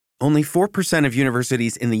Only 4% of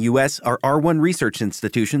universities in the U.S. are R1 research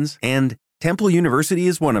institutions, and Temple University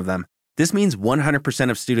is one of them. This means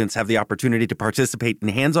 100% of students have the opportunity to participate in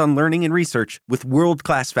hands-on learning and research with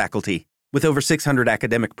world-class faculty. With over 600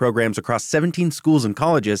 academic programs across 17 schools and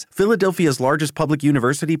colleges, Philadelphia's largest public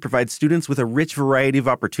university provides students with a rich variety of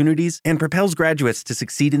opportunities and propels graduates to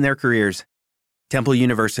succeed in their careers. Temple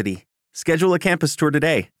University. Schedule a campus tour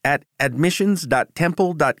today at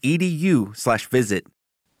admissions.temple.edu/visit.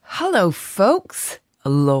 Hello, folks. A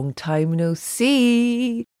long time no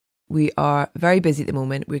see. We are very busy at the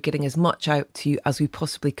moment. We're getting as much out to you as we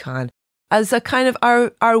possibly can as a kind of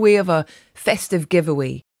our way of a festive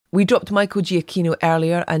giveaway. We dropped Michael Giacchino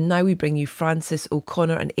earlier, and now we bring you Francis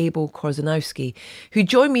O'Connor and Abel Korzeniowski, who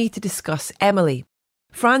join me to discuss Emily.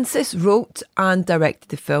 Francis wrote and directed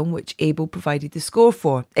the film, which Abel provided the score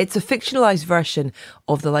for. It's a fictionalised version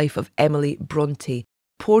of the life of Emily Bronte,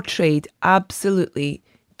 portrayed absolutely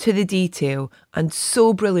to the detail and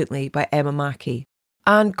so brilliantly by Emma Mackey,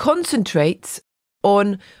 and concentrates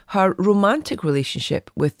on her romantic relationship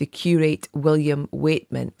with the curate William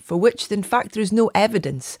Weightman, for which in fact there is no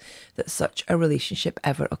evidence that such a relationship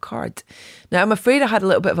ever occurred. Now, I'm afraid I had a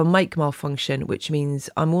little bit of a mic malfunction, which means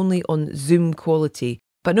I'm only on Zoom quality,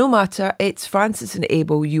 but no matter, it's Francis and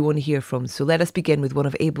Abel you want to hear from, so let us begin with one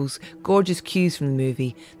of Abel's gorgeous cues from the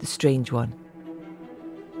movie, The Strange One.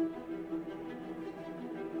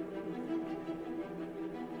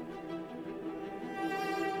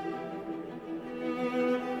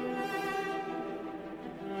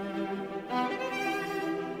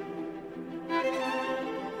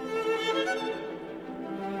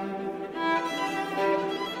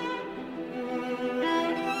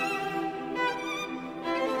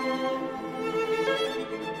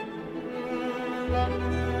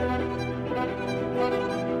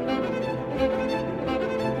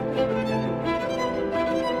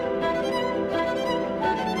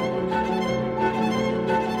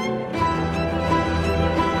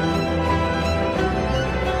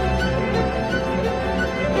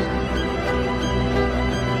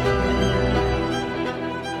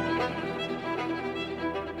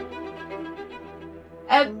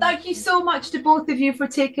 Thank you so much to both of you for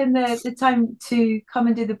taking the time to come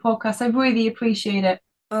and do the podcast. I really appreciate it.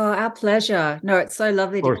 Oh, our pleasure. No, it's so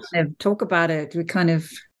lovely to kind of talk about it. It was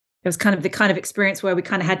kind of the kind of experience where we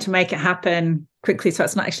kind of had to make it happen quickly. So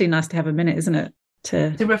it's not actually nice to have a minute, isn't it?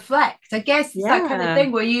 To reflect. I guess it's that kind of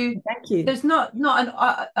thing where there's not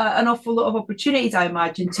an awful lot of opportunities, I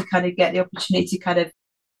imagine, to kind of get the opportunity to kind of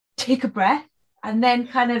take a breath and then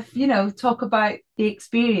kind of, talk about the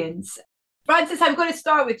experience. Francis, I'm going to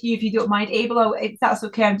start with you if you don't mind. Abel, if that's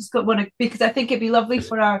okay, I'm just going to, because I think it'd be lovely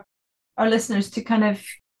for our listeners to kind of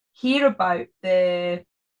hear about I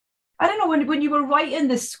don't know, when you were writing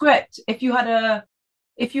the script, if you had a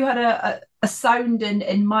sound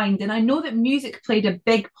in mind. And I know that music played a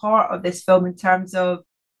big part of this film in terms of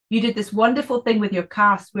you did this wonderful thing with your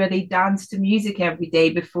cast where they danced to music every day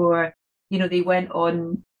before, they went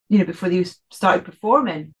on, before they started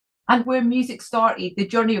performing. And where music started, the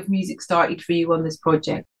journey of music started for you on this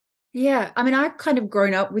project. Yeah, I mean, I've kind of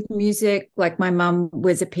grown up with music. Like my mum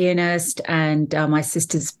was a pianist and my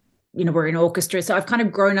sisters, were in orchestra. So I've kind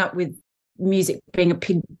of grown up with music being a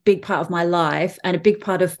big part of my life and a big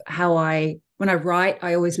part of how when I write,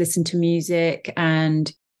 I always listen to music and,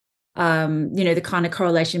 the kind of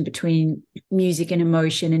correlation between music and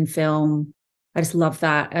emotion in film. I just love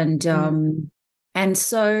that. And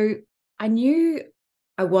so I knew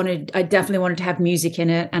I definitely wanted to have music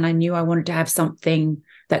in it, and I knew I wanted to have something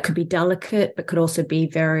that could be delicate but could also be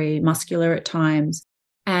very muscular at times.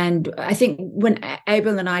 And I think when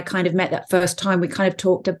Abel and I kind of met that first time, we kind of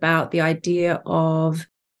talked about the idea of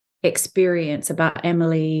experience, about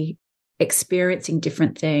Emily experiencing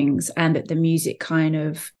different things, and that the music kind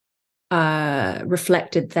of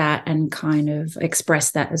reflected that and kind of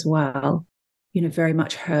expressed that as well. Very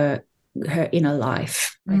much her inner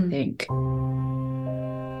life, I think.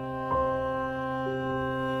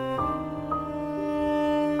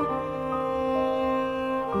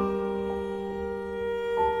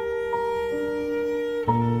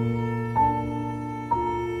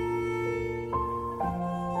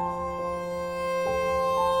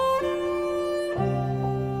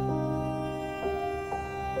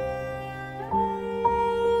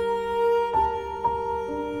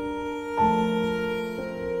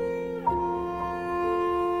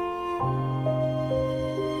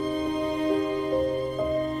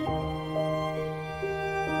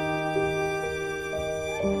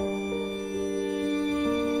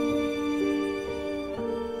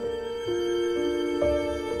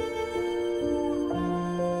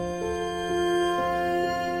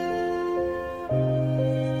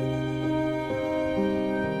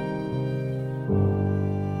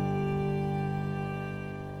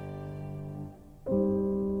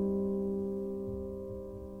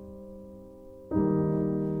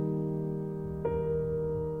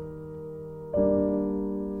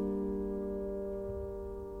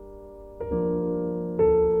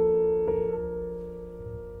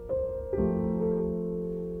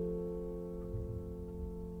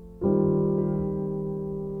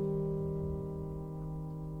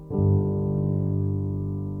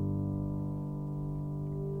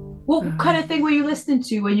 What kind of thing were you listening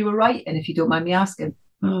to when you were writing, if you don't mind me asking?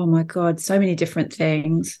 Oh my God, so many different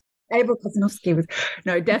things. Abel Korzeniowski was,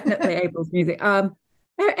 no, definitely Abel's music.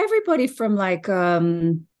 Everybody from like,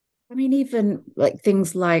 even like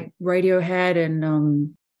things like Radiohead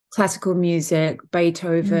and classical music,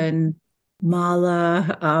 Beethoven,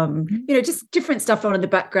 Mahler, just different stuff on in the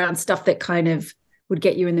background, stuff that kind of would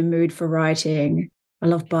get you in the mood for writing. I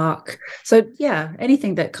love Bach. So yeah,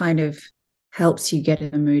 anything that kind of helps you get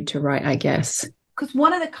in the mood to write, I guess. Because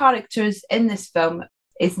one of the characters in this film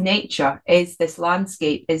is nature, is this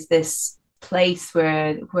landscape, is this place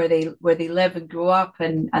where they live and grow up,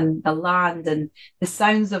 and the land and the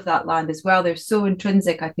sounds of that land as well. They're so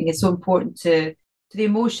intrinsic. I think it's so important to the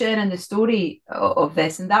emotion and the story of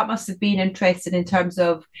this. And that must have been interesting in terms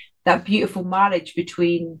of that beautiful marriage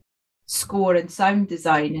between score and sound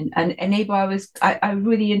design. And Abel, I'm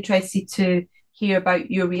really interested to hear about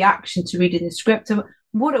your reaction to reading the script and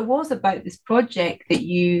what it was about this project that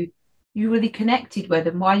you really connected with,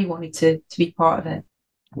 and why you wanted to be part of it.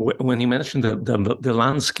 When you mentioned the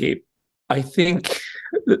landscape, I think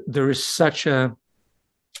there is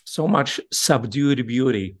so much subdued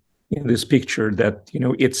beauty in this picture that,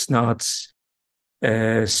 it's not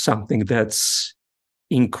something that's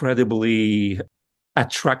incredibly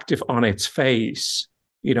attractive on its face.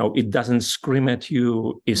 It doesn't scream at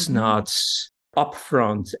you, it's not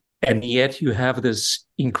upfront, and yet you have this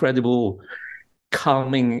incredible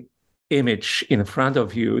calming image in front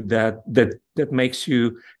of you that makes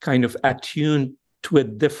you kind of attuned to a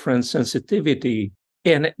different sensitivity.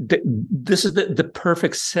 And this is the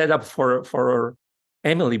perfect setup for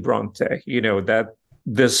Emily Bronte, that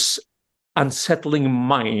this unsettling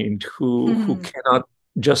mind who cannot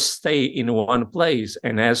just stay in one place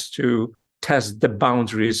and has to test the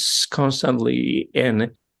boundaries constantly.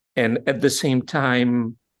 And at the same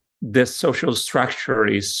time, the social structure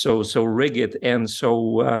is so rigid and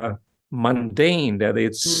so mundane that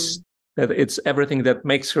it's everything that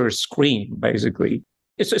makes her scream, basically.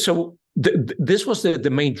 So this was the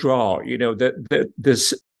main draw,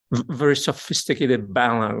 this very sophisticated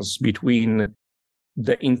balance between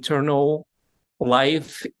the internal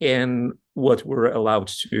life and what we're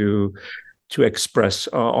allowed to express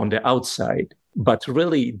on the outside. But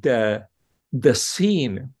really, the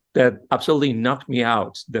scene that absolutely knocked me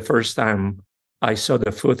out the first time I saw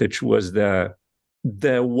the footage was the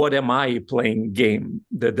what am I playing game,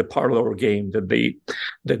 the parlor game that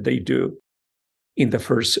they do in the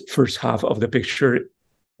first half of the picture,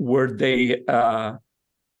 where they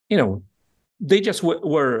they just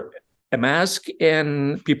wear a mask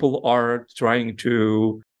and people are trying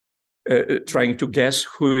to guess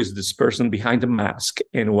who is this person behind the mask.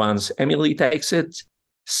 And once Emily takes it,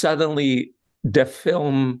 suddenly the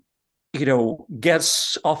film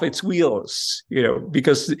gets off its wheels,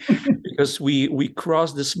 because we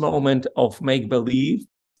cross this moment of make-believe.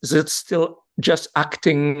 Is it still just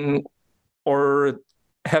acting, or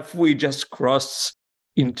have we just crossed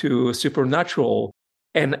into supernatural?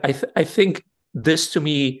 And I think this, to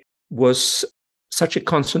me, was such a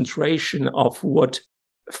concentration of what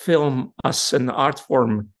film as an art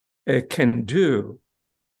form can do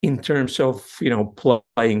in terms of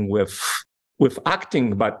playing with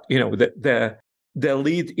acting, but the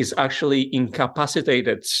lead is actually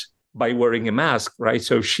incapacitated by wearing a mask, right?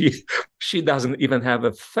 So she doesn't even have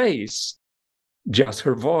a face, just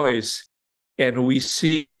her voice, and we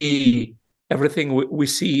see everything we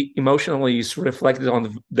see emotionally is reflected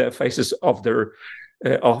on the faces of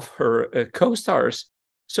her co-stars.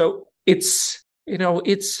 So it's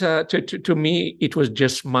to me it was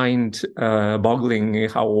just mind-boggling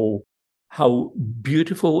how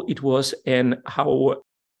beautiful it was, and how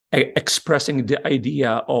expressing the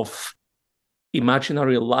idea of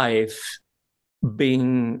imaginary life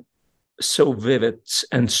being so vivid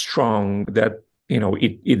and strong that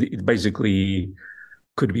it basically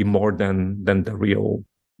could be more than the real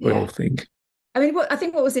thing. I mean, I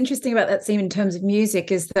think what was interesting about that scene in terms of music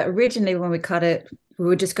is that originally when we cut it, we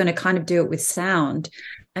were just going to kind of do it with sound,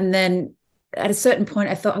 and then at a certain point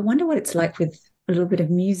I thought, I wonder what it's like with a little bit of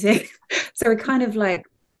music. So we kind of like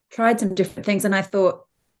tried some different things, and I thought,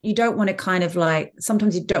 you don't want to kind of like,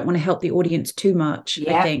 sometimes you don't want to help the audience too much,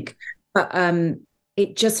 I think, but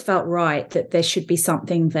it just felt right that there should be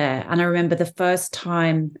something there. And I remember the first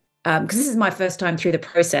time, because this is my first time through the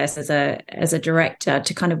process as a director,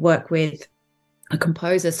 to kind of work with a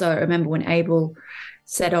composer. So I remember when Abel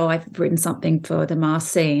said, oh, I've written something for the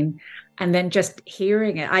mask scene, and then just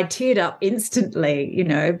hearing it, I teared up instantly,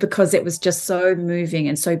 because it was just so moving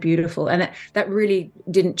and so beautiful. And that really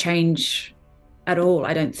didn't change at all,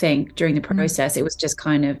 I don't think, during the process. It was just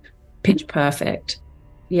kind of pitch perfect.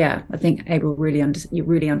 I think Abel really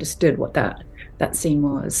understood what that scene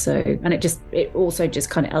was. So, and it also just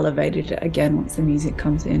kind of elevated it again once the music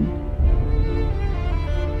comes in.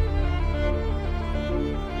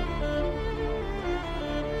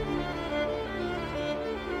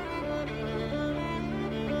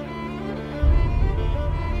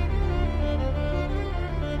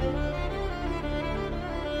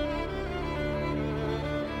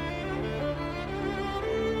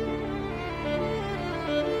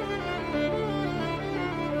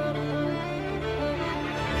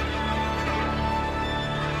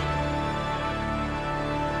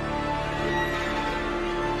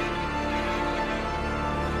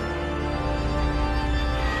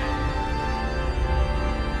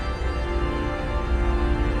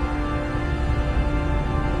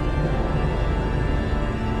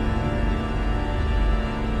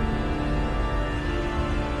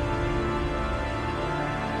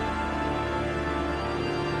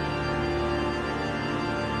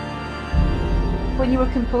 When you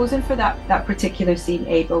were composing for that particular scene,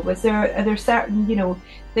 Abel, are there certain,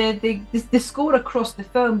 the score across the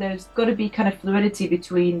film, there's got to be kind of fluidity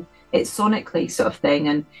between it sonically sort of thing,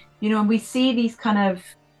 and and we see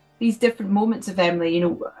these different moments of Emily.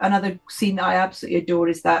 Another scene that I absolutely adore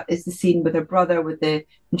is the scene with her brother when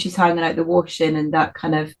she's hanging out the washing, and that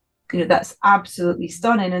kind of that's absolutely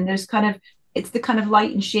stunning. And there's it's the kind of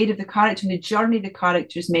light and shade of the character and the journey the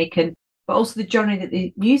character's making, but also the journey that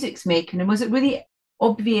the music's making. And was it really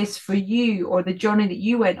obvious for you, or the journey that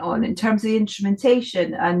you went on in terms of the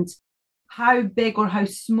instrumentation and how big or how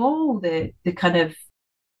small the kind of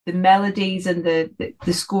the melodies and the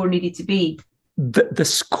score needed to be? The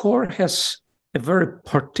score has a very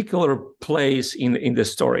particular place in the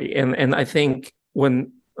story, and I think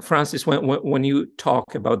when you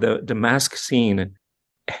talk about the mask scene,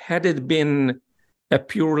 had it been a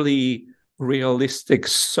purely realistic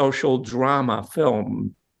social drama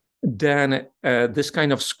film, then this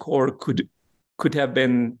kind of score could have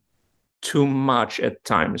been too much at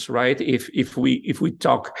times, right? If we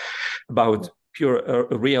talk about pure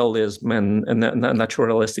realism and a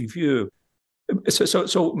naturalistic view,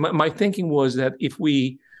 so my thinking was that if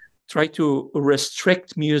we try to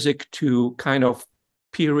restrict music to kind of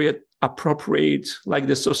period appropriate, like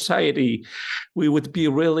the society, we would be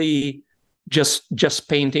really just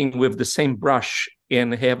painting with the same brush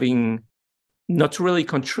and having not really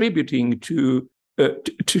contributing to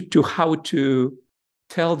how to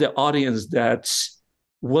tell the audience that's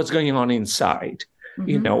what's going on inside,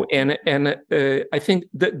 mm-hmm. And I think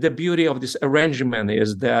the beauty of this arrangement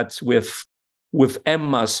is that with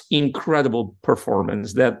Emma's incredible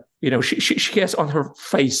performance, that she has on her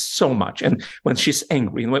face so much, and when she's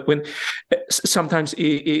angry, and when sometimes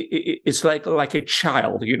it's like a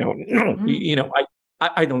child, mm-hmm.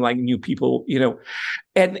 I don't like new people,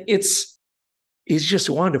 and it's just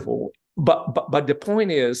wonderful. But the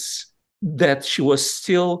point is that she was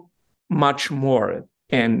still much more,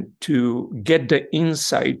 and to get the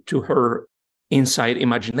insight to her inside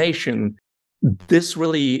imagination, this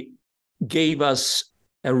really gave us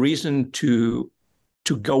a reason to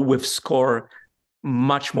go with score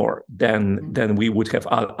much more than we would have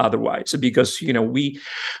otherwise, because we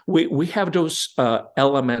have those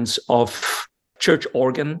elements of church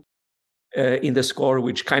organ in the score,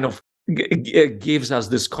 which kind of gives us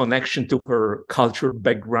this connection to her cultural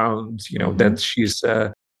background, mm-hmm. that she's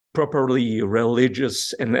properly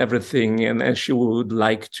religious and everything, and she would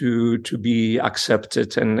like to be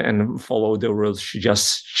accepted and follow the rules. She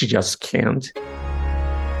just can't.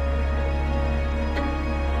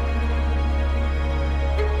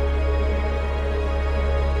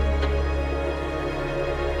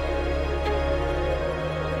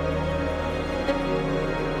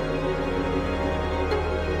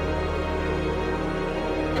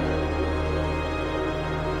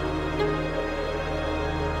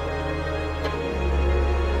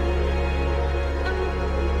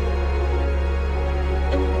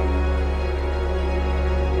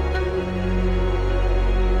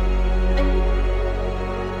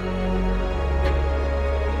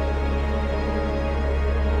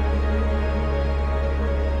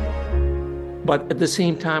 But at the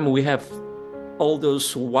same time, we have all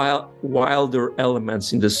those wilder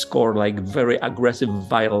elements in the score, like very aggressive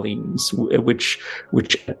violins, which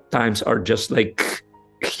at times are just like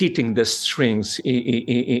hitting the strings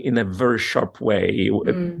in a very sharp way.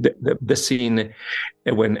 The scene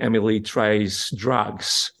when Emily tries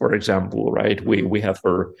drugs, for example, right? We have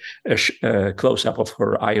her a close up of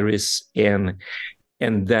her iris, and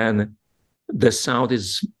then the sound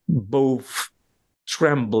is both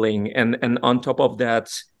trembling, and on top of that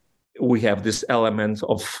we have this element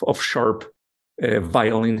of sharp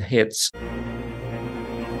violin hits.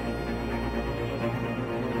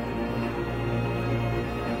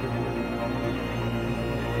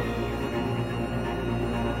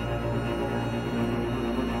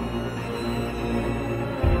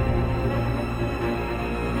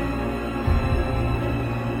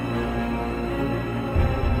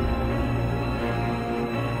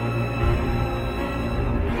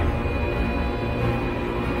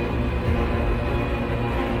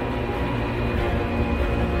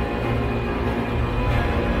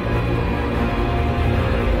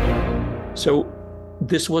 So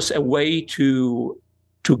this was a way to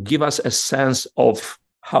give us a sense of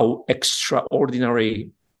how extraordinary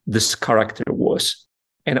this character was.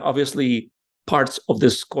 And obviously, parts of the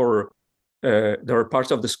score, there are parts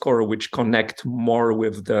of the score which connect more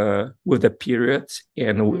with the period,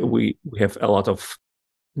 and we have a lot of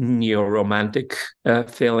neo-romantic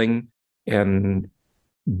feeling and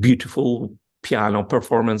beautiful piano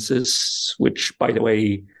performances, which, by the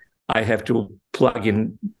way, I have to plug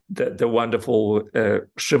in the wonderful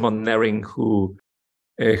Szymon Nering, who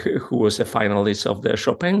was a finalist of the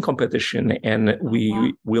Chopin competition, and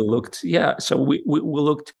we looked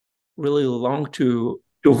looked really long to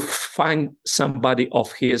find somebody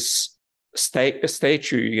of his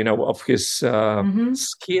stature, of his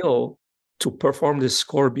skill to perform this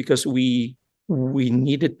score, because we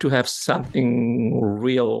needed to have something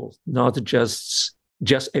real, not just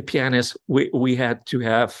a pianist. We had to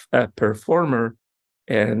have a performer.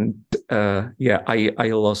 And I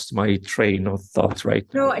lost my train of thought right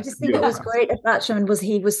now. No, I just think what was great about Szymon was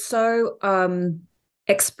he was so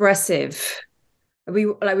expressive. We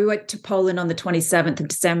went to Poland on the 27th of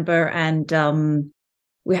December, and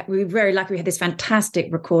we were very lucky. We had this fantastic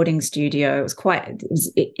recording studio.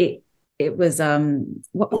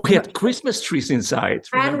 We had Christmas trees inside,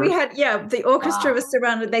 remember? And we had the orchestra was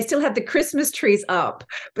surrounded. They still had the Christmas trees up,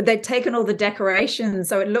 but they'd taken all the decorations,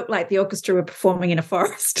 so it looked like the orchestra were performing in a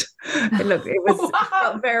forest. It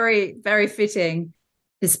felt very, very fitting.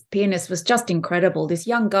 This pianist was just incredible. This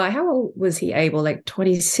young guy, how old was he? Abel, like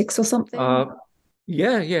 26 or something? I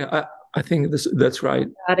think that's right.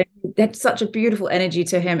 He had such a beautiful energy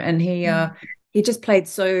to him, and he just played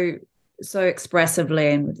so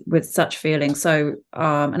expressively and with such feeling. So,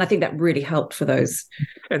 and I think that really helped for those.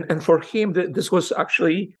 And for him, this was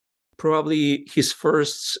actually probably his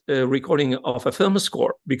first recording of a film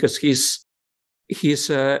score, because he's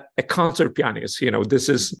a concert pianist.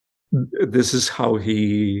 This is how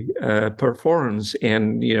he performs.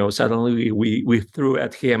 And suddenly we threw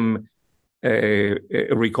at him a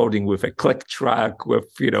recording with a click track, with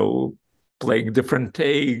playing different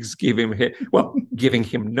takes, giving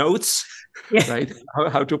him notes, right?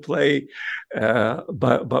 How to play,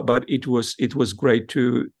 but it was great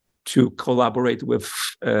to collaborate with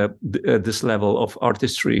this level of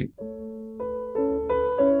artistry.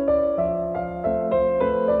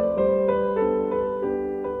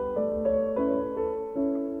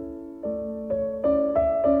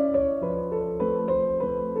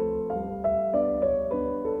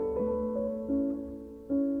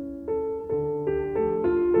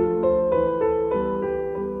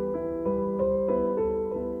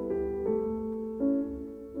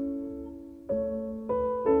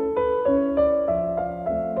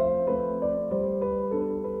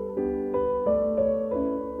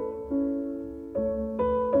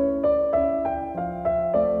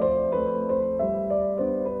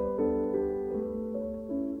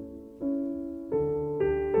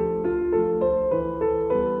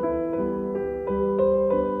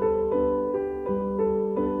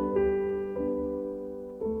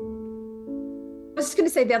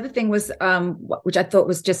 The other thing was, which I thought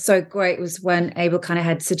was just so great, was when Abel kind of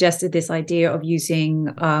had suggested this idea of using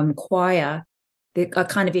choir,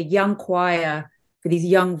 kind of a young choir for these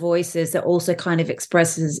young voices that also kind of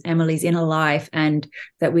expresses Emily's inner life, and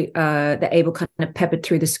that Abel kind of peppered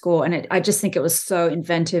through the score. And I just think it was so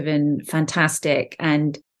inventive and fantastic.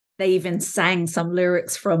 And they even sang some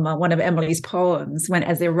lyrics from one of Emily's poems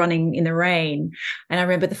as they're running in the rain. And I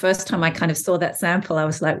remember the first time I kind of saw that sample, I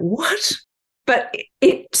was like, what? But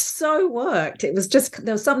it so worked. It was just,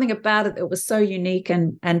 there was something about it that was so unique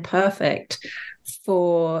and perfect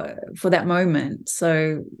for that moment.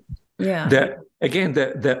 So, yeah.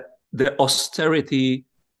 The austerity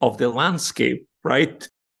of the landscape, right?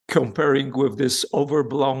 Comparing with this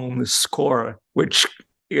overblown score, which,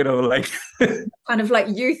 kind of like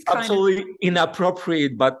youth, absolutely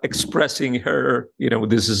inappropriate, but expressing her,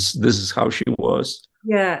 this is how she was.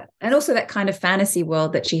 Yeah. And also that kind of fantasy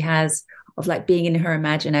world that she has of like being in her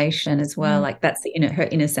imagination as well. Like that's her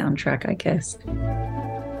inner soundtrack, I guess.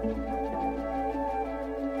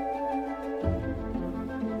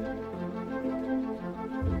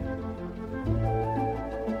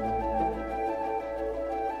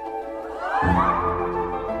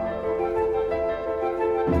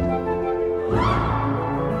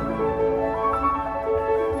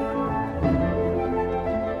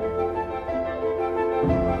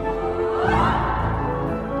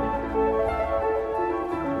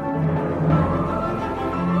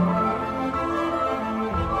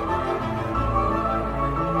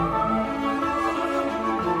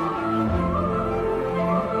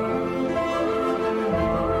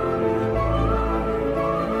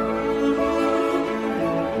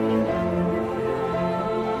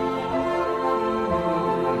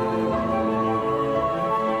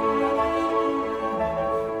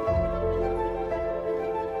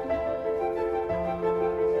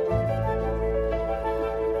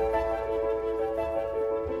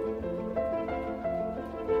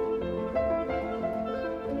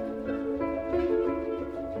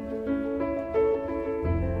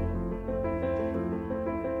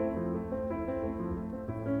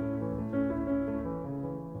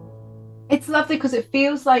 It's lovely because it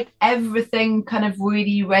feels like everything kind of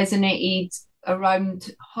really resonated around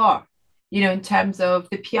her, in terms of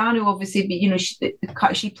the piano, obviously,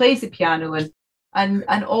 but, she plays the piano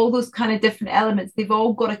and all those kind of different elements, they've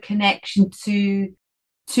all got a connection to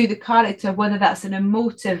the character, whether that's an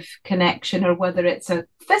emotive connection or whether it's a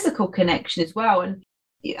physical connection as well. And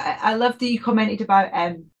I love that you commented about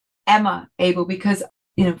Emma, Abel, because,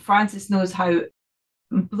 Frances knows how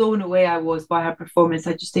blown away I was by her performance.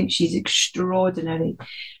 I just think she's extraordinary.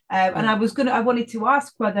 And I wanted to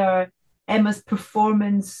ask whether Emma's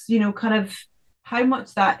performance, kind of how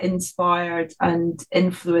much that inspired and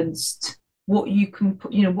influenced what you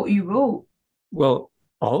wrote. Well,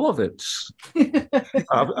 all of it.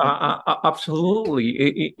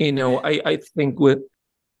 Absolutely. I think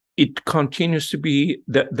it continues to be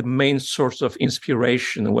the main source of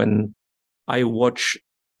inspiration when I watch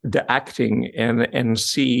the acting and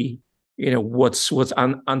see, what's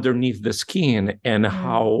underneath the skin and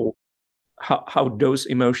how those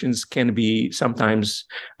emotions can be sometimes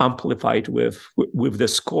amplified with the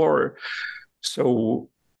score. So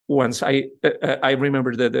once I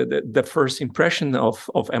remember the first impression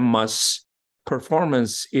of Emma's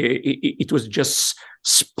performance, it was just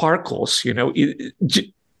sparkles,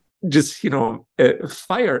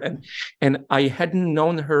 fire, and I hadn't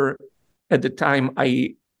known her at the time.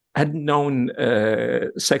 I had known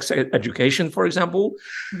sex education, for example,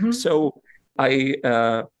 so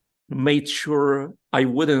I made sure I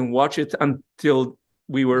wouldn't watch it until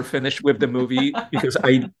we were finished with the movie because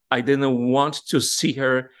I didn't want to see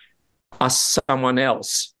her as someone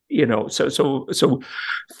else, So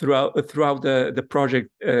throughout the project,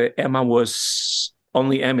 Emma was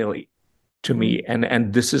only Emily to me,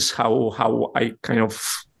 and this is how I kind of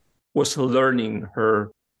was learning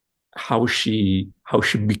her, how she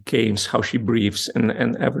becomes, how she breathes,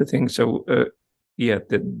 and everything. So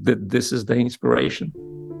this is the inspiration.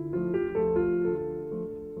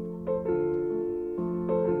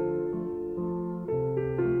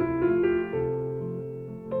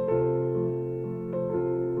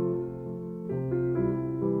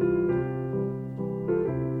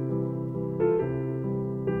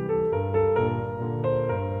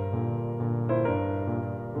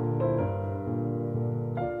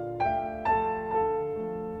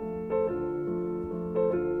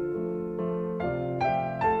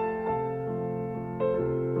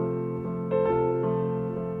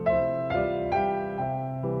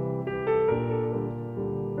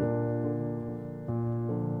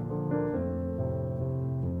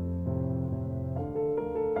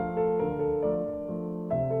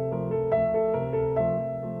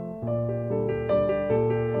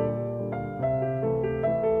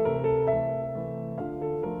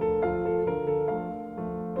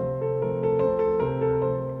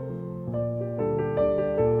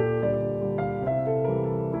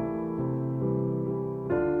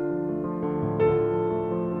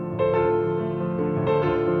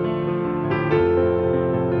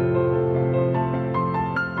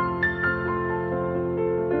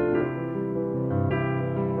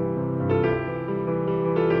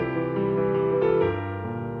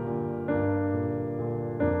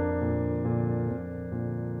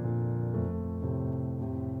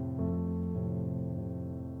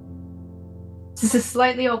 This is a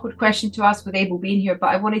slightly awkward question to ask with Abel being here, but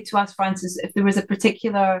I wanted to ask Frances if there was a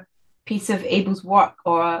particular piece of Abel's work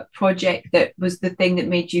or a project that was the thing that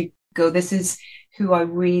made you go, this is who I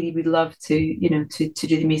really would love to, to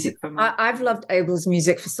do the music for. I've loved Abel's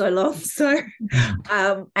music for so long. So,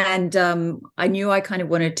 I knew I kind of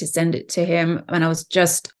wanted to send it to him, and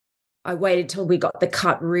I waited till we got the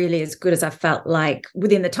cut really as good as I felt like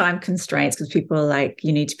within the time constraints, because people are like,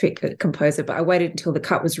 you need to pick a composer, but I waited until the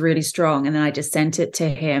cut was really strong. And then I just sent it to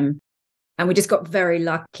him, and we just got very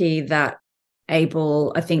lucky that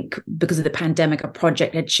Abel, I think because of the pandemic, a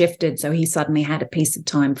project had shifted. So he suddenly had a piece of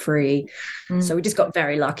time free. So we just got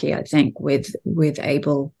very lucky, I think, with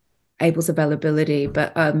Abel's availability.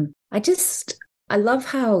 But I love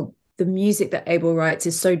how the music that Abel writes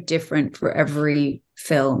is so different for every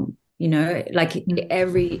film. Like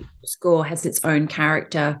every score has its own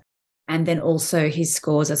character, and then also his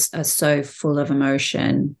scores are so full of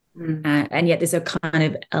emotion, and yet there's a kind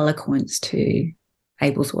of eloquence to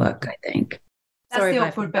Abel's work, I think. That's the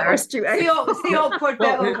awkward bit. It's the awkward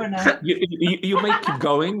bit over now. You may keep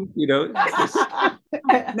going,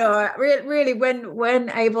 No, really, when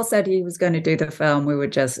Abel said he was going to do the film, we were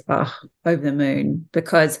just over the moon,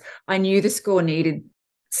 because I knew the score needed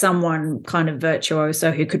someone kind of virtuoso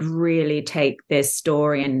who could really take this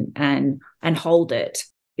story and hold it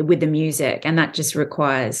with the music, and that just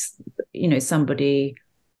requires somebody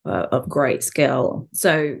of great skill.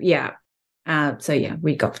 So yeah, So yeah,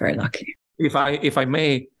 we got very lucky. If I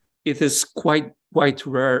may, it is quite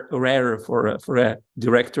rare for a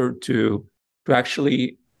director to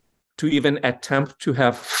actually to even attempt to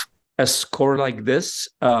have a score like this,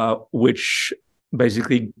 which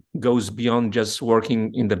basically goes beyond just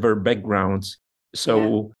working in the very background.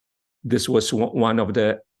 So this was one of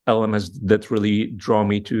the elements that really draw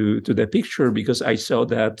me to the picture, because I saw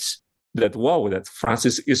that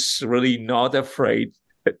Francis is really not afraid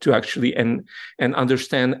to actually and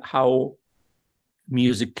understand how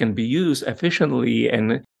music can be used efficiently,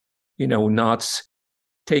 and not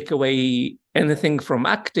take away anything from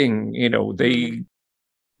acting.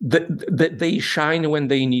 They shine when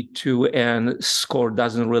they need to, and score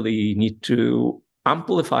doesn't really need to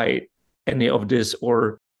amplify any of this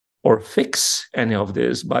or fix any of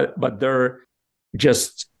this, but there are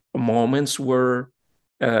just moments where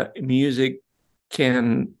music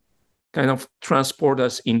can kind of transport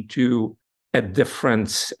us into a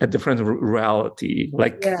different reality,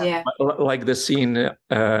 like the scene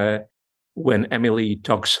when Emily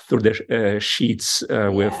talks through the sheets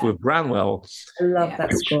with Branwell. I love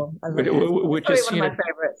that score. Which is one of my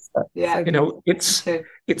favorites.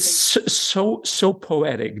 It's so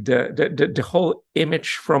poetic. The whole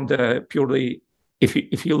image from the purely,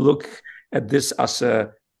 if you look at this as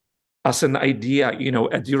an idea,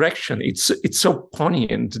 a direction, it's so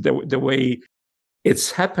poignant the way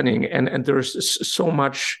it's happening, and there's so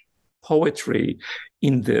much poetry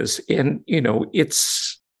in this, and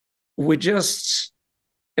it's. We just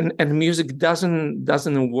and music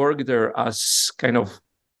doesn't work there as kind of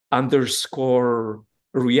underscore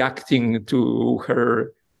reacting to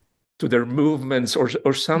their movements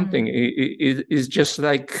or something. It is just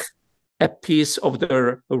like a piece of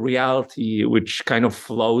their reality which kind of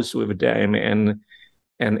flows with them and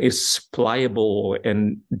is pliable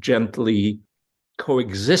and gently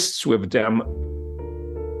coexists with them.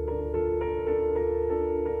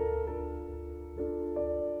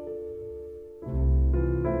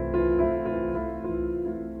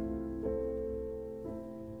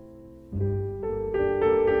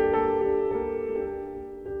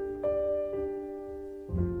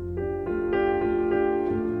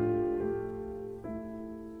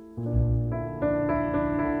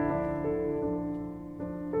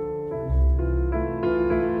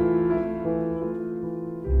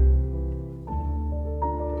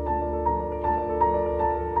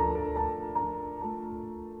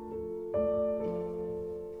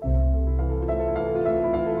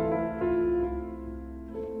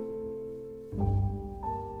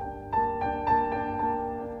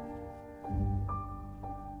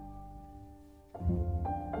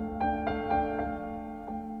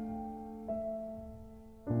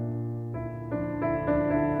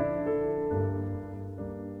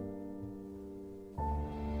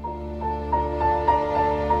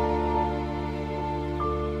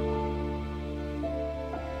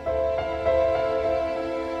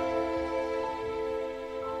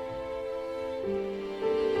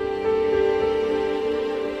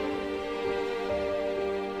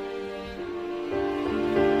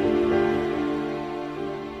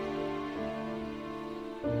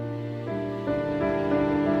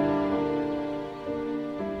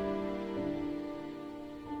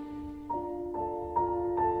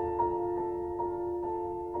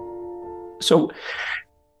 So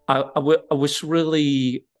I was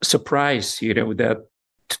really surprised, that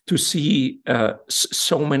to see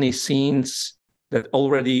so many scenes that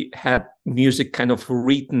already had music kind of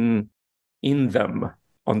written in them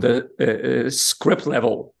on the script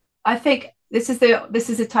level. I think this is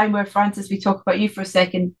the time where, Francis, we talk about you for a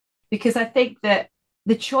second, because I think that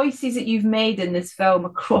the choices that you've made in this film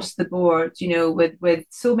across the board, with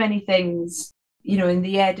so many things, in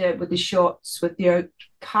the edit, with the shots, with your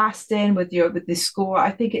casting, with the score, I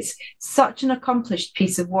think it's such an accomplished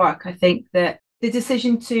piece of work. I think that the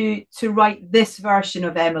decision to write this version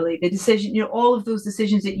of Emily, the decision, all of those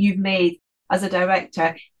decisions that you've made as a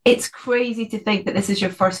director, it's crazy to think that this is your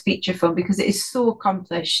first feature film, because it is so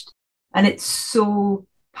accomplished and it's so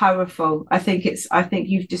powerful. I think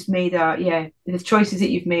you've just made the choices that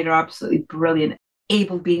you've made are absolutely brilliant.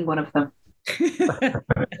 Abel being one of them.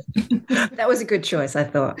 That was a good choice, I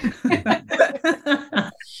thought.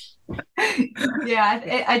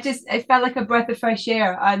 It felt like a breath of fresh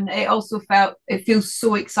air, and it feels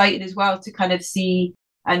so exciting as well to kind of see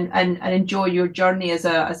and enjoy your journey as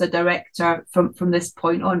a director from this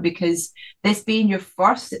point on, because this being your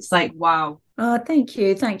first, it's like, wow. Oh, thank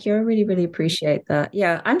you. I really, really appreciate that.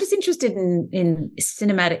 Yeah, I'm just interested in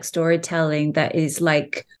cinematic storytelling that is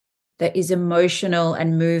like that is emotional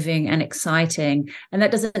and moving and exciting. And that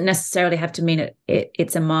doesn't necessarily have to mean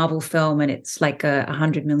it's a Marvel film and it's like a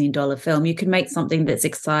 $100 million film. You can make something that's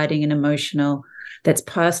exciting and emotional, that's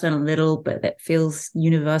personal and little, but that feels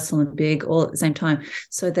universal and big all at the same time,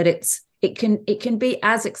 so that it can be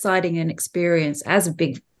as exciting an experience as a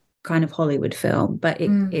big kind of Hollywood film, but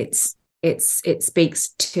it speaks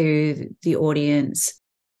to the audience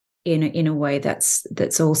in a way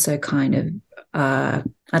that's also kind of I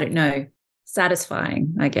don't know,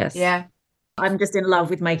 satisfying, I guess. Yeah. I'm just in love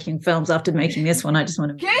with making films after making this one. I just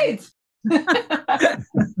want to good.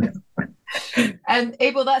 And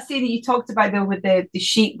Abel, that scene that you talked about though with the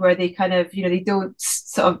sheep where they kind of, they don't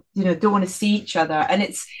sort of, don't want to see each other, and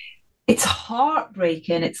it's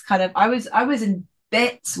heartbreaking. It's kind of I was in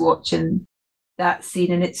bits watching that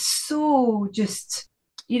scene, and it's so just,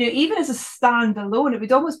 even as a standalone, it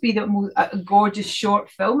would almost be a gorgeous short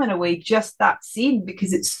film in a way, just that scene,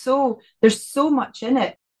 because there's so much in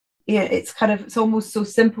it. Yeah, it's almost so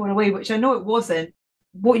simple in a way, which I know it wasn't.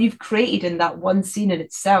 What you've created in that one scene in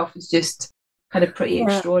itself is just kind of pretty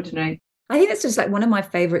extraordinary. I think that's just like one of my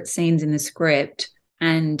favorite scenes in the script.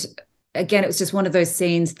 And again, it was just one of those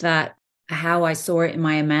scenes that how I saw it in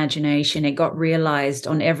my imagination, it got realized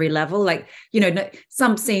on every level. Like,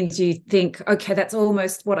 some scenes you think, okay, that's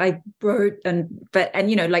almost what I wrote, but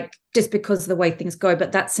like just because of the way things go.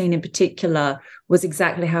 But that scene in particular was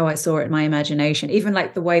exactly how I saw it in my imagination. Even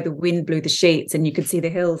like the way the wind blew the sheets and you could see the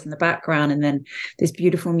hills in the background, and then this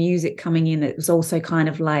beautiful music coming in. It was also kind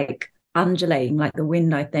of like undulating, like the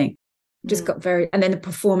wind, I think. Just got and then the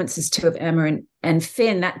performances too of Emma and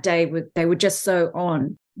Finn that day, they were just so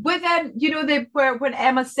on. With when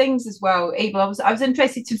Emma sings as well, Abel, I was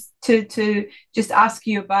interested to just ask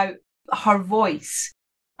you about her voice,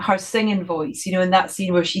 her singing voice, in that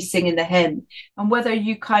scene where she's singing the hymn, and whether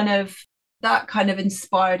you that kind of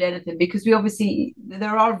inspired anything, because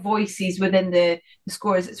there are voices within the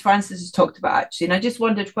scores, as Francis has talked about actually, and I just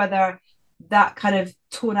wondered whether that kind of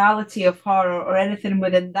tonality of her or anything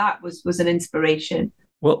within that was an inspiration.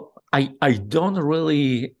 Well, I don't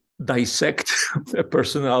really dissect a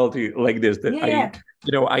personality like this, that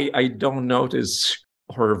I don't notice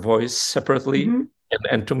her voice separately,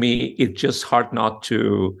 and to me it's just hard not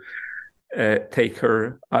to take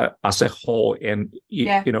her as a whole, and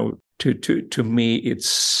to me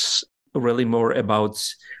it's really more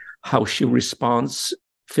about how she responds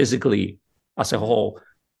physically as a whole.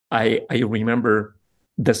 I remember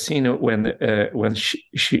the scene when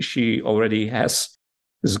she already has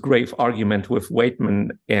this grave argument with Weightman,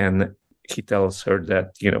 and he tells her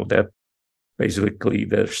that, that basically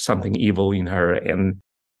there's something evil in her, and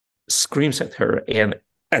screams at her, and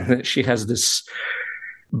she has this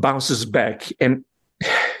bounces back. And,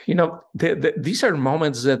 these are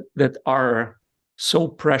moments that are so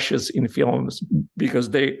precious in films,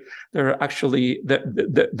 because they're actually,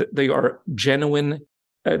 they are genuine.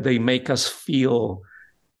 They make us feel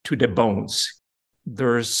to the bones.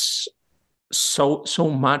 There's so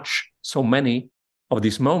many of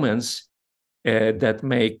these moments that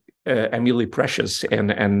make Emily precious,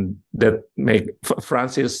 and that make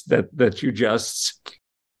Francis, that you just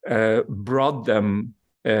brought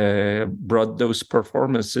those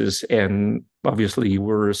performances, and obviously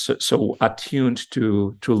we're so attuned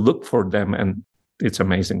to look for them, and it's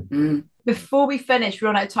amazing. Before we finish, we're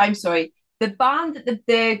on out of time, sorry. The band that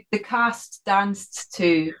the cast danced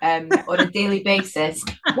to on a daily basis,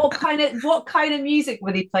 what kind of music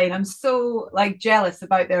were they playing? I'm so jealous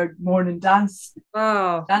about their morning dance.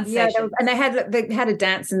 Sessions. And they had a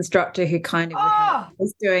dance instructor who kind of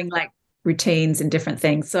was doing routines and different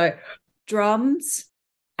things. So drums,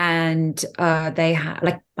 and they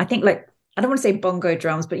had I think I don't want to say bongo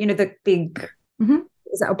drums, but the big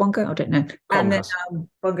is that a bongo? I don't know. And then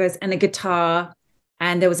bongos and a guitar.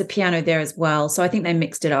 And there was a piano there as well. So I think they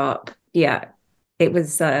mixed it up. Yeah, it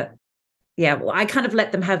was, well, I kind of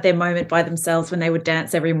let them have their moment by themselves when they would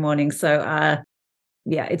dance every morning. So,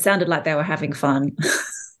 it sounded like they were having fun.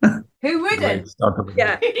 Who wouldn't?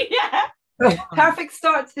 Yeah. Perfect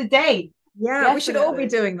start to the day. Yeah, definitely. We should all be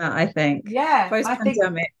doing that, I think. Yeah.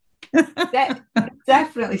 Post-pandemic.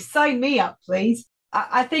 Definitely. Sign me up, please.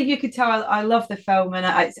 I think you could tell I love the film, and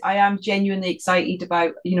I am genuinely excited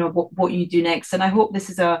about what you do next. And I hope this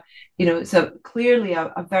is it's clearly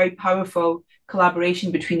a very powerful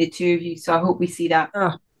collaboration between the two of you. So I hope we see that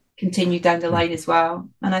continue down the line as well.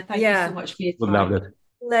 And I thank you so much for your time. Love it.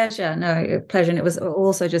 Pleasure. No, pleasure. And it was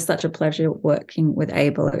also just such a pleasure working with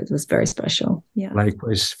Abel. It was very special. Yeah.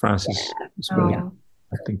 Likewise, Francis.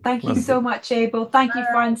 Thank you so much, Abel. Thank you,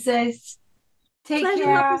 Francis. Take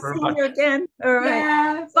care. Love to see you again. All right.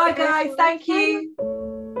 Yeah. Bye, guys. Thank you.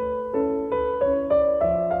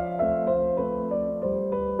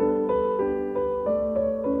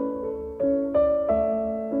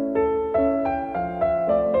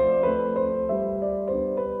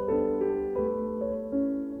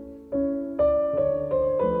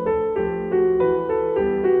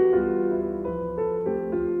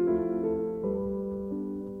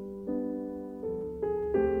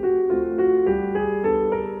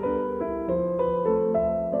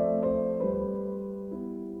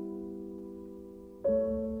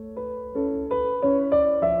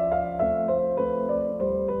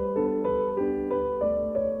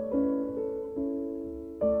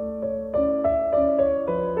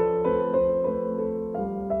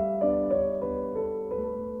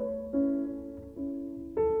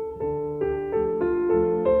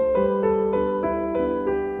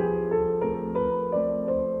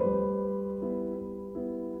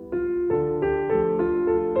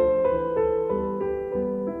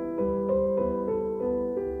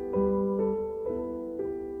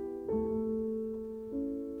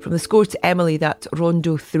 From the score to Emily, that's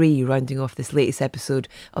Rondo 3, rounding off this latest episode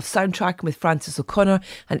of Soundtracking with Francis O'Connor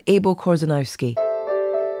and Abel Korzeniowski.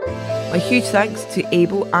 My huge thanks to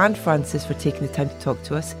Abel and Francis for taking the time to talk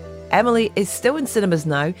to us. Emily is still in cinemas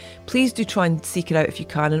now. Please do try and seek it out if you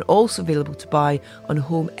can, and also available to buy on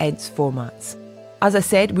home Ents formats. As I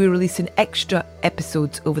said, we're releasing extra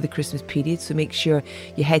episodes over the Christmas period, so make sure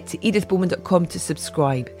you head to edithbowman.com to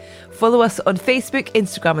subscribe. Follow us on Facebook,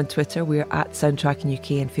 Instagram and Twitter. We're at Soundtracking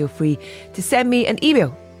UK, and feel free to send me an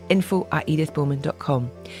email,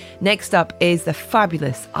 info@edithbowman.com. Next up is the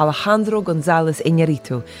fabulous Alejandro González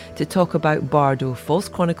Iñárritu to talk about Bardo, False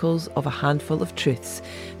Chronicles of a Handful of Truths.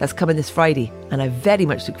 That's coming this Friday, and I very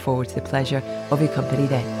much look forward to the pleasure of your company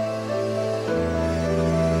then.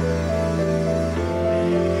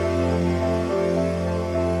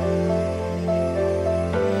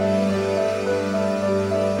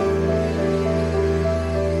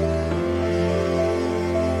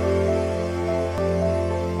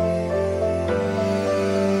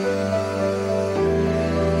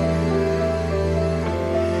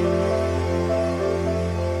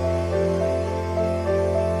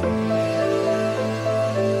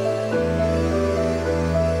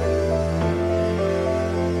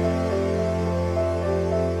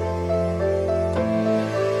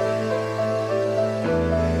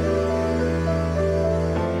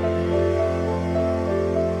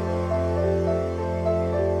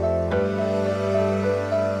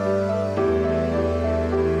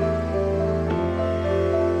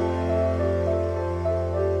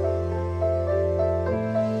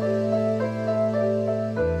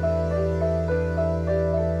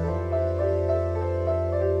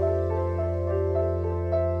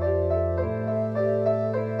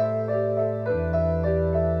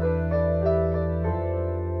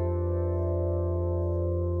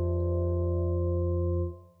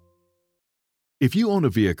 If you own a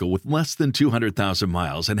vehicle with less than 200,000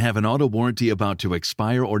 miles and have an auto warranty about to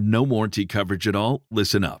expire or no warranty coverage at all,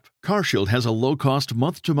 listen up. CarShield has a low-cost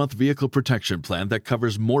month-to-month vehicle protection plan that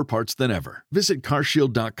covers more parts than ever. Visit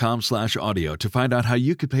carshield.com/audio to find out how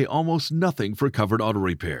you could pay almost nothing for covered auto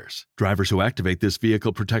repairs. Drivers who activate this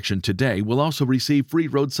vehicle protection today will also receive free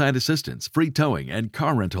roadside assistance, free towing, and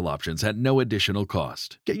car rental options at no additional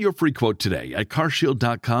cost. Get your free quote today at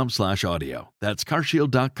carshield.com/audio. That's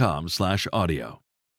carshield.com/audio.